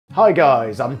Hi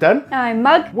guys, I'm Den. I'm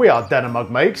Mug. We are Den&Mug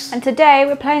Makes. And today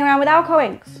we're playing around with alcohol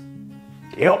inks.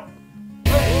 Yep.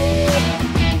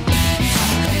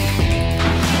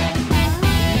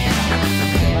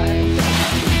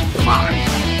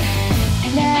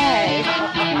 No.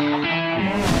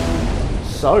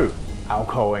 So,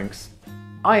 alcohol inks.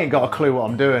 I ain't got a clue what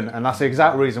I'm doing, and that's the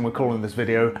exact reason we're calling this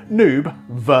video Noob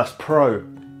vs Pro.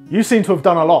 You seem to have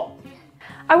done a lot.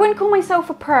 I wouldn't call myself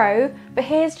a pro, but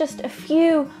here's just a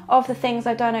few of the things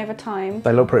I've done over time.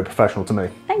 They look pretty professional to me.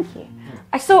 Thank you.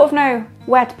 I sort of know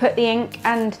where to put the ink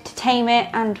and to tame it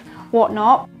and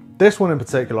whatnot. This one in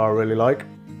particular I really like.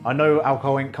 I know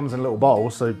alcohol ink comes in little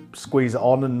bottles, so squeeze it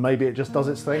on and maybe it just does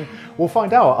its thing. We'll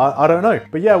find out, I don't know.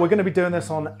 But yeah, we're going to be doing this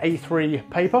on A3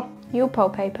 paper.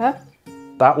 YUPO paper.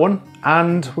 That one,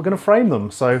 and we're going to frame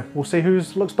them, so we'll see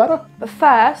whose looks better. But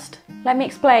first, let me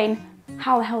explain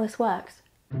how the hell this works.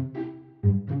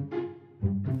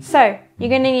 So, you're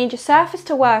going to need your surface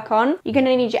to work on, you're going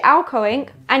to need your alcohol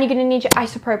ink, and you're going to need your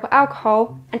isopropyl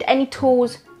alcohol, and any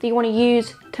tools that you want to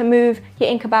use to move your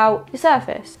ink about your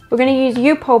surface. We're going to use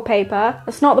YUPO paper.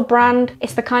 That's not the brand,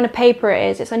 it's the kind of paper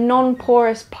it is. It's a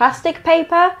non-porous plastic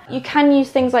paper. You can use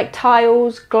things like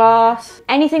tiles, glass,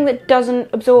 anything that doesn't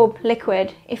absorb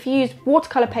liquid. If you use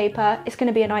watercolor paper, it's going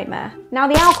to be a nightmare. Now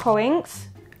the alcohol inks,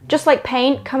 just like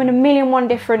paint, come in a million and one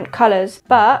different colours,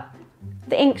 but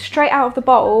the ink straight out of the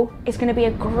bottle is going to be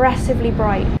aggressively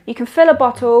bright. You can fill a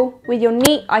bottle with your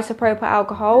neat isopropyl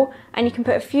alcohol and you can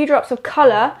put a few drops of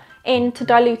colour in to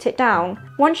dilute it down.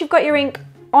 Once you've got your ink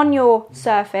on your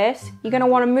surface, you're going to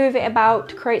want to move it about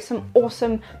to create some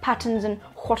awesome patterns and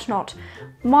whatnot.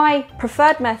 My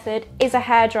preferred method is a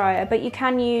hairdryer, but you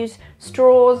can use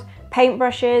straws,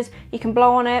 paintbrushes, you can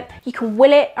blow on it, you can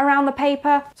will it around the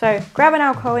paper. So grab an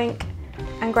alcohol ink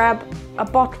and grab a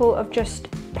bottle of just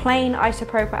plain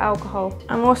isopropyl alcohol.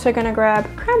 I'm also going to grab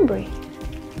cranberry.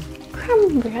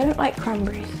 Cranberry, I don't like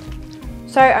cranberries.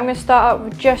 So I'm going to start up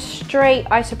with just straight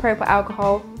isopropyl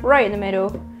alcohol right in the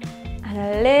middle and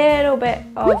a little bit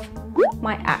of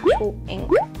my actual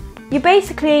ink. You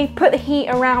basically put the heat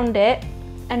around it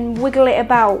and wiggle it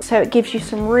about so it gives you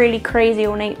some really crazy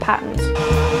ornate patterns.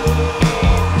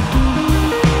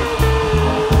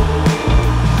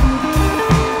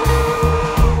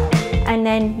 And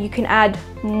then you can add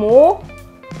more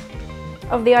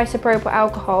of the isopropyl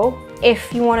alcohol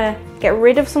if you want to get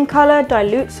rid of some colour,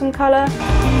 dilute some colour.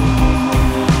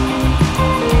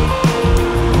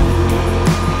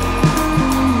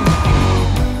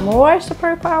 More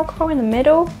isopropyl alcohol in the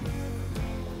middle,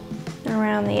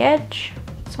 around the edge,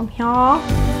 some here.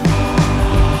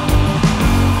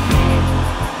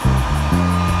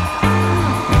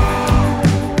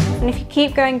 And if you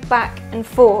keep going back and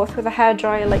forth with a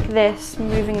hairdryer like this,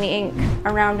 moving the ink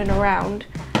around and around,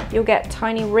 you'll get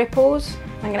tiny ripples.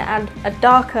 I'm going to add a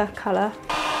darker colour.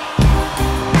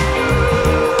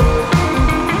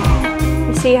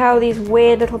 You see how these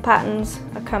weird little patterns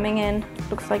are coming in?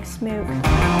 Looks like smoke.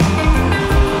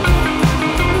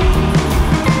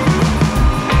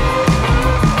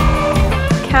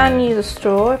 You can use a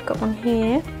straw, I've got one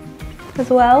here as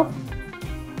well.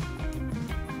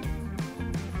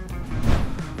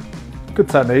 Good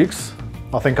techniques.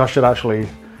 I think I should actually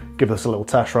give this a little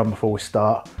test run before we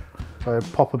start. So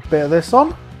pop a bit of this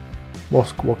on.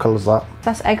 What colour is that?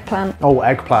 That's eggplant. Oh,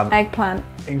 eggplant. Eggplant.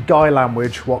 In guy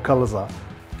language, what colour is that?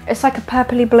 It's like a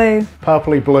purpley blue.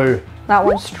 Purpley blue. That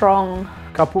one's strong.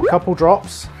 Couple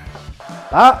drops.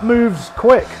 That moves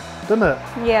quick, doesn't it?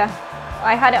 Yeah.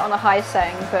 I had it on a high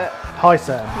setting, but high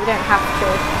setting. you don't have to.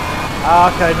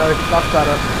 Ah, okay, no, that's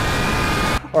better.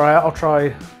 All right, I'll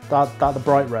try that the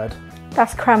bright red.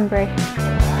 That's cranberry.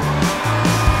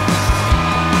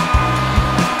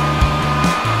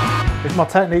 Is my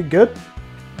technique good?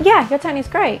 Yeah, your technique's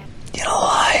great. You're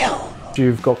lying.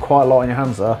 You've got quite a lot on your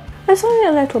hands there. There's only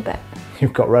a little bit.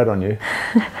 You've got red on you.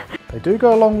 They do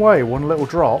go a long way, one little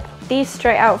drop. These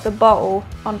straight out of the bottle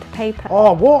onto paper.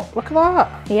 Oh, what? Look at that.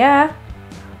 Yeah.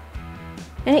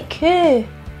 And it could.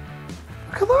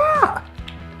 Look at that.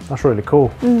 That's really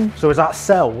cool. So is that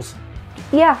cells?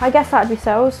 Yeah, I guess that'd be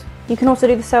cells. You can also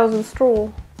do the cells with a straw.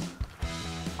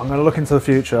 I'm going to look into the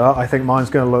future. I think mine's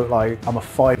going to look like I'm a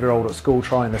 5-year-old at school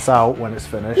trying this out when it's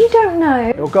finished. You don't know.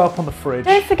 It'll go up on the fridge.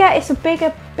 Don't forget, it's a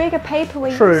bigger paper we're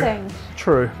using.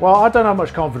 True. Well, I don't have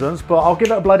much confidence, but I'll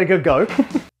give it a bloody good go.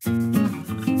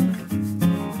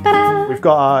 Ta-da! We've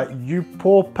got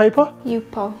YUPO paper.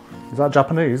 YUPO. Is that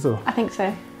Japanese or? I think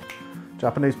so.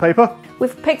 Japanese paper.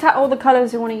 We've picked out all the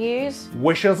colours we want to use.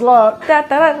 Wish us luck. Da,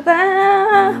 da, da,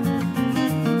 da.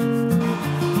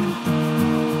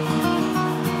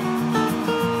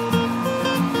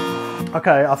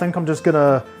 Okay, I think I'm just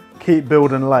gonna keep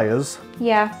building layers.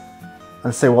 Yeah.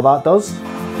 And see what that does.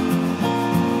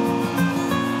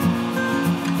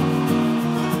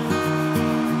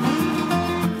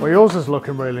 Well, yours is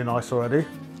looking really nice already.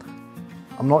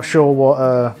 I'm not sure what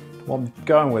I'm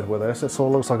going with this. It sort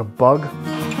of looks like a bug.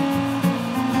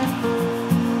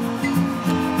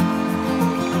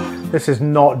 This is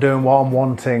not doing what I'm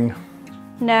wanting.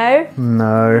 No?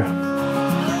 No.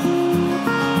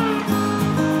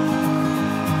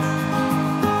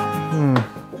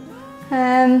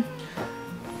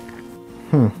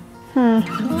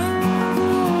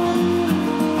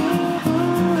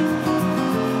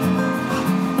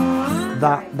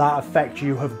 That effect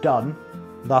you have done,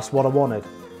 that's what I wanted.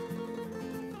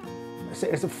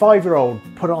 It's a 5-year-old,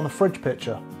 put it on the fridge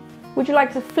picture. Would you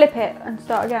like to flip it and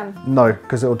start again? No,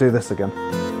 because it'll do this again. Do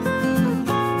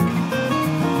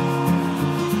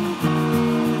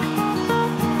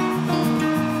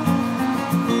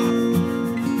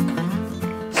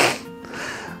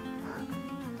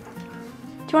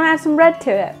you want to add some red to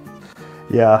it?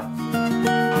 Yeah.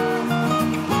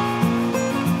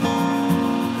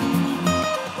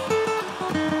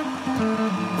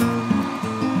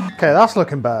 Okay, that's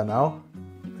looking better now.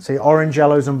 See, orange,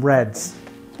 yellows and reds.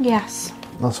 Yes.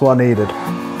 That's what I needed.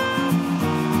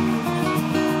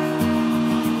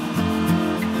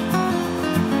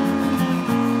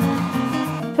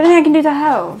 Is there anything I can do to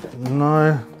help?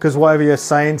 No, because whatever you're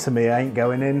saying to me ain't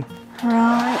going in.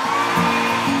 Right.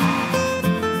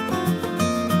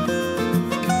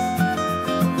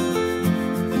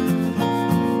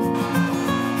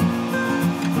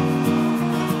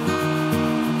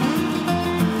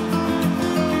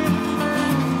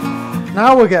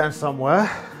 Now we're getting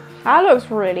somewhere. That looks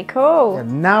really cool. Yeah,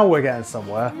 now we're getting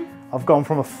somewhere. I've gone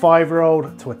from a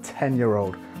 5-year-old to a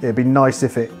 10-year-old. It'd be nice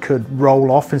if it could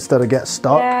roll off instead of get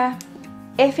stuck. Yeah.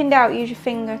 If in doubt, use your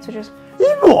finger to just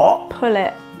What? pull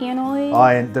it. You know?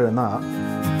 I ain't doing that.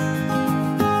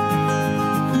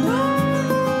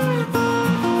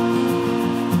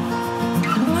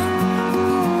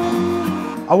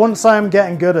 I wouldn't say I'm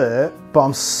getting good at it, but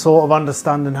I'm sort of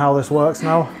understanding how this works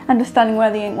now. Understanding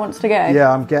where the ink wants to go. Yeah,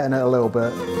 I'm getting it a little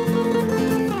bit.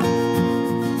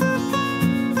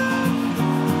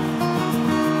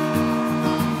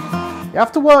 You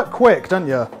have to work quick, don't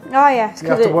you? Oh yes, You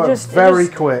have because to work very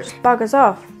quick. Buggers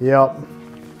off. Yep.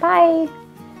 Bye.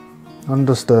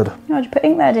 Understood. Oh, did you put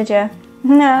ink there, did you?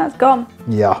 No, it's gone.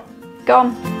 Yeah.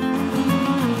 Gone.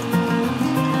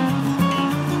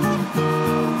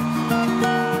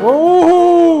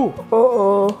 Oh!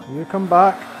 Uh-oh. You come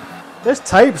back. This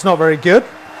tape's not very good.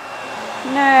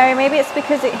 No, maybe it's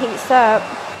because it heats up.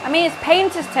 I mean, it's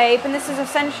painter's tape, and this is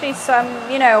essentially some,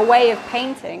 you know, a way of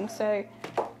painting, so...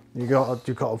 You got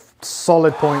a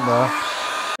solid point there.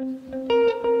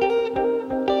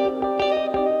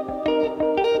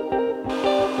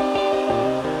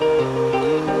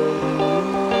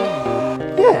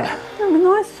 Yeah. That'd be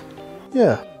nice.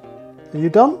 Yeah. Are you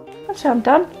done? I'd say I'm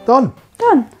done. Done.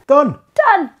 Done. Done.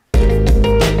 Done.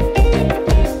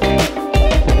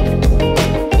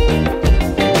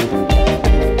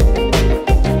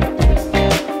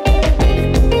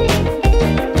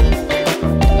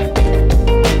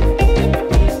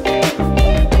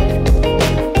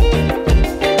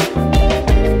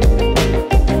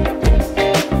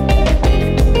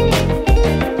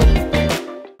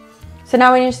 So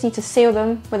now we just need to seal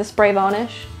them with a spray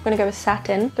varnish. We're gonna go with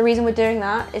satin. The reason we're doing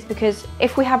that is because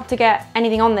if we happen to get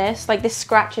anything on this, like this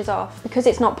scratches off, because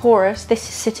it's not porous, this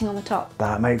is sitting on the top.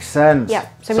 That makes sense. Yeah,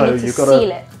 so we need to you've got to seal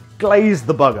it. glaze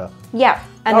the bugger. Yeah,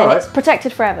 and All then right. it's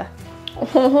protected forever.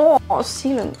 Oh,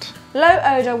 sealant. Low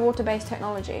odor water-based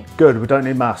technology. Good, we don't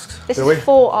need masks, This do we? is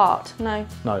for art, no.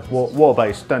 No,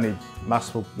 water-based. Don't need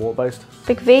masks for water-based.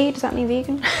 Big V, does that mean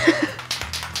vegan?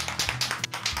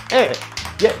 Yeah.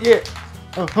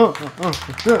 Oh,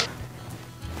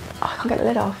 I can't get the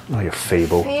lid off. Oh, you're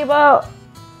feeble. Feeble.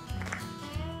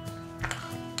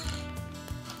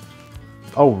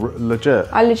 Oh, legit.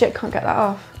 I legit can't get that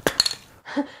off.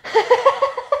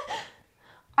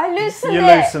 I loosened it. You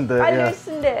loosened it, I yeah.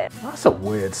 loosened it. That's a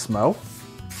weird smell.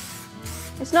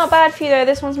 It's not bad for you though.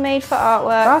 This one's made for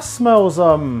artwork. That smells,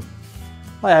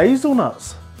 like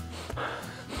hazelnuts. I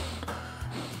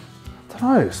don't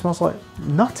know, it smells like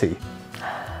nutty.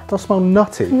 It does smell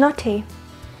nutty. Nutty. Do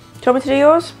you want me to do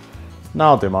yours? No,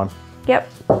 I'll do mine. Yep.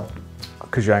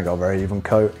 Because you ain't got a very even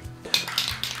coat.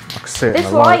 I can see it in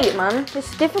This the light. light, man.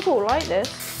 It's difficult like this.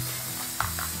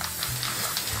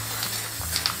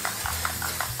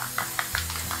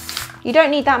 You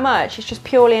don't need that much. It's just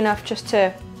purely enough just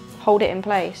to hold it in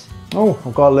place. Oh,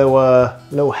 I've got a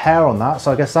little hair on that,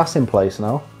 so I guess that's in place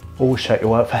now. Oh, shake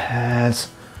your work for hairs.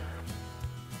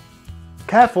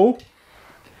 Careful.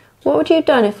 What would you have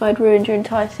done if I'd ruined your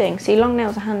entire thing? See, long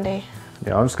nails are handy.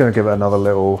 Yeah, I'm just going to give it another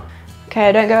little...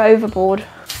 Okay, don't go overboard.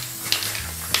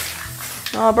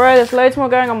 Oh, bro, there's loads more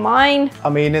going on mine. I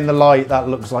mean, in the light, that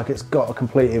looks like it's got a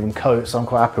complete even coat, so I'm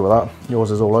quite happy with that.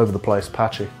 Yours is all over the place,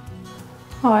 patchy.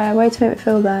 Oh, yeah, way to make me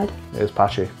feel bad. It is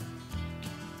patchy.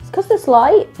 It's because this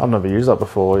light. I've never used that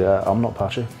before, yeah, I'm not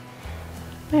patchy.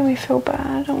 Made me feel bad,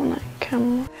 I don't want that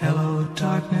camera. Hello,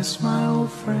 darkness, my old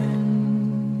friend.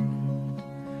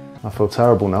 I feel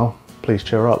terrible now. Please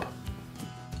cheer up.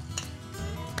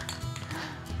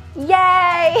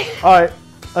 Yay! Alright,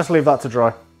 let's leave that to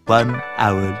dry. 1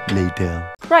 hour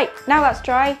later. Right, now that's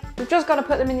dry. We've just got to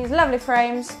put them in these lovely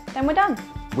frames, then we're done.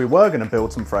 We were going to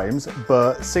build some frames,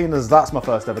 but seeing as that's my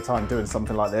first ever time doing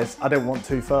something like this, I didn't want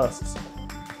 2 firsts.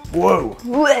 Whoa!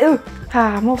 Whoa!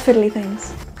 Ah, more fiddly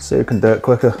things. See who can do it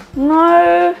quicker.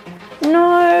 No,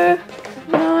 no,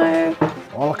 no.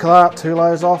 Oh, look at that, 2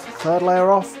 layers off, 3rd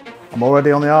layer off. I'm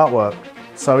already on the artwork.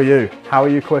 So are you. How are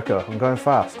you quicker? I'm going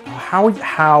fast. How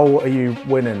are you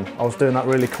winning? I was doing that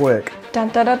really quick. Dun,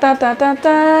 da, da, da, da, da,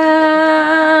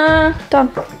 da. Done.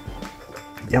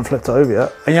 You haven't flipped it over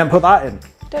yet. And you haven't put that in.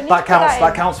 Don't need That to put counts, that that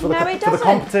in. counts for the, No, it for the doesn't.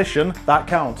 competition. That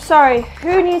counts. Sorry,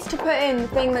 who needs to put in the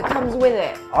thing that comes with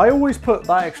it? I always put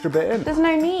that extra bit in. There's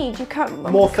no need, you can't.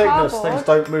 More thickness, cardboard. things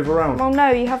don't move around. Well, no,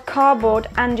 you have cardboard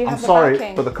and you I'm have the sorry,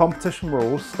 backing. but the competition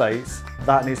rules states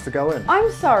that needs to go in. I'm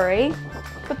sorry,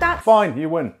 but that's... Fine, you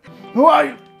win.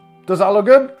 Right. Does that look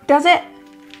good? Does it?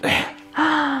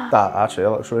 That actually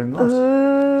looks really nice.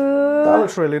 Ooh. That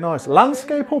looks really nice.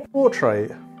 Landscape or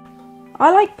portrait?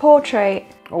 I like portrait.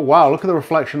 Oh wow, look at the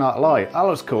reflection of that light. That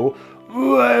looks cool.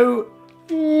 Whoa.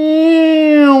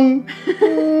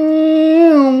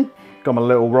 Got my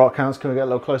little rock hands. Can we get a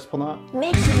little close up on that?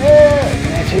 Me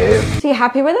too. So you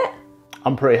happy with it?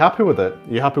 I'm pretty happy with it.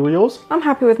 You happy with yours? I'm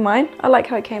happy with mine. I like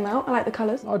how it came out. I like the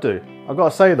colours. I do. I've got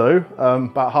to say though,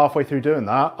 about halfway through doing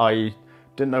that, I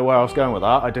didn't know where I was going with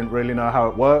that. I didn't really know how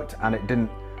it worked and it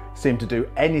didn't seem to do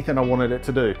anything I wanted it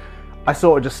to do. I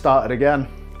sort of just started again.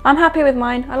 I'm happy with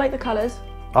mine. I like the colours.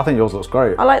 I think yours looks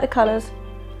great. I like the colours.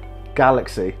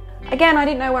 Galaxy. Again, I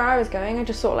didn't know where I was going. I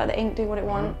just sort of let the ink do what it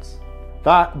wants.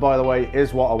 That, by the way,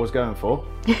 is what I was going for.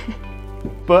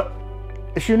 But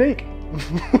it's unique.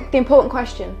 The important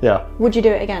question. Yeah. Would you do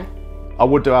it again? I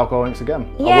would do alcohol inks again.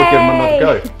 Yay! I would give them another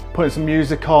go. Putting some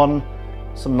music on,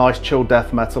 some nice chill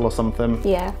death metal or something.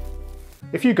 Yeah.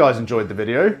 If you guys enjoyed the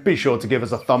video, be sure to give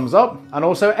us a thumbs up, and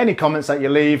also any comments that you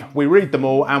leave, we read them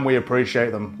all and we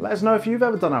appreciate them. Let us know if you've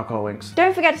ever done alcohol inks.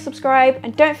 Don't forget to subscribe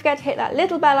and don't forget to hit that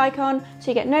little bell icon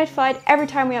so you get notified every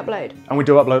time we upload. And we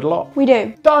do upload a lot. We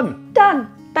do. Done! Done.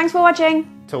 Thanks for watching.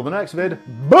 Till the next vid,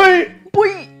 bye!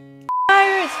 Bye.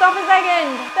 No, stop a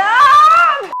second.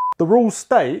 Stop! The rules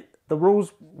state,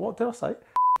 what did I say?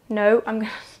 No, I'm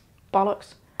gonna...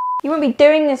 Bollocks. You wouldn't be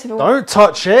doing this if it Don't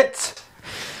touch it!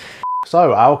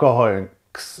 So, alcohol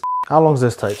inks. How long does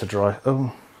this take to dry?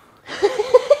 Oh.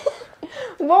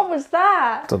 What was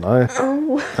that? Don't know.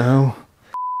 Oh. Oh.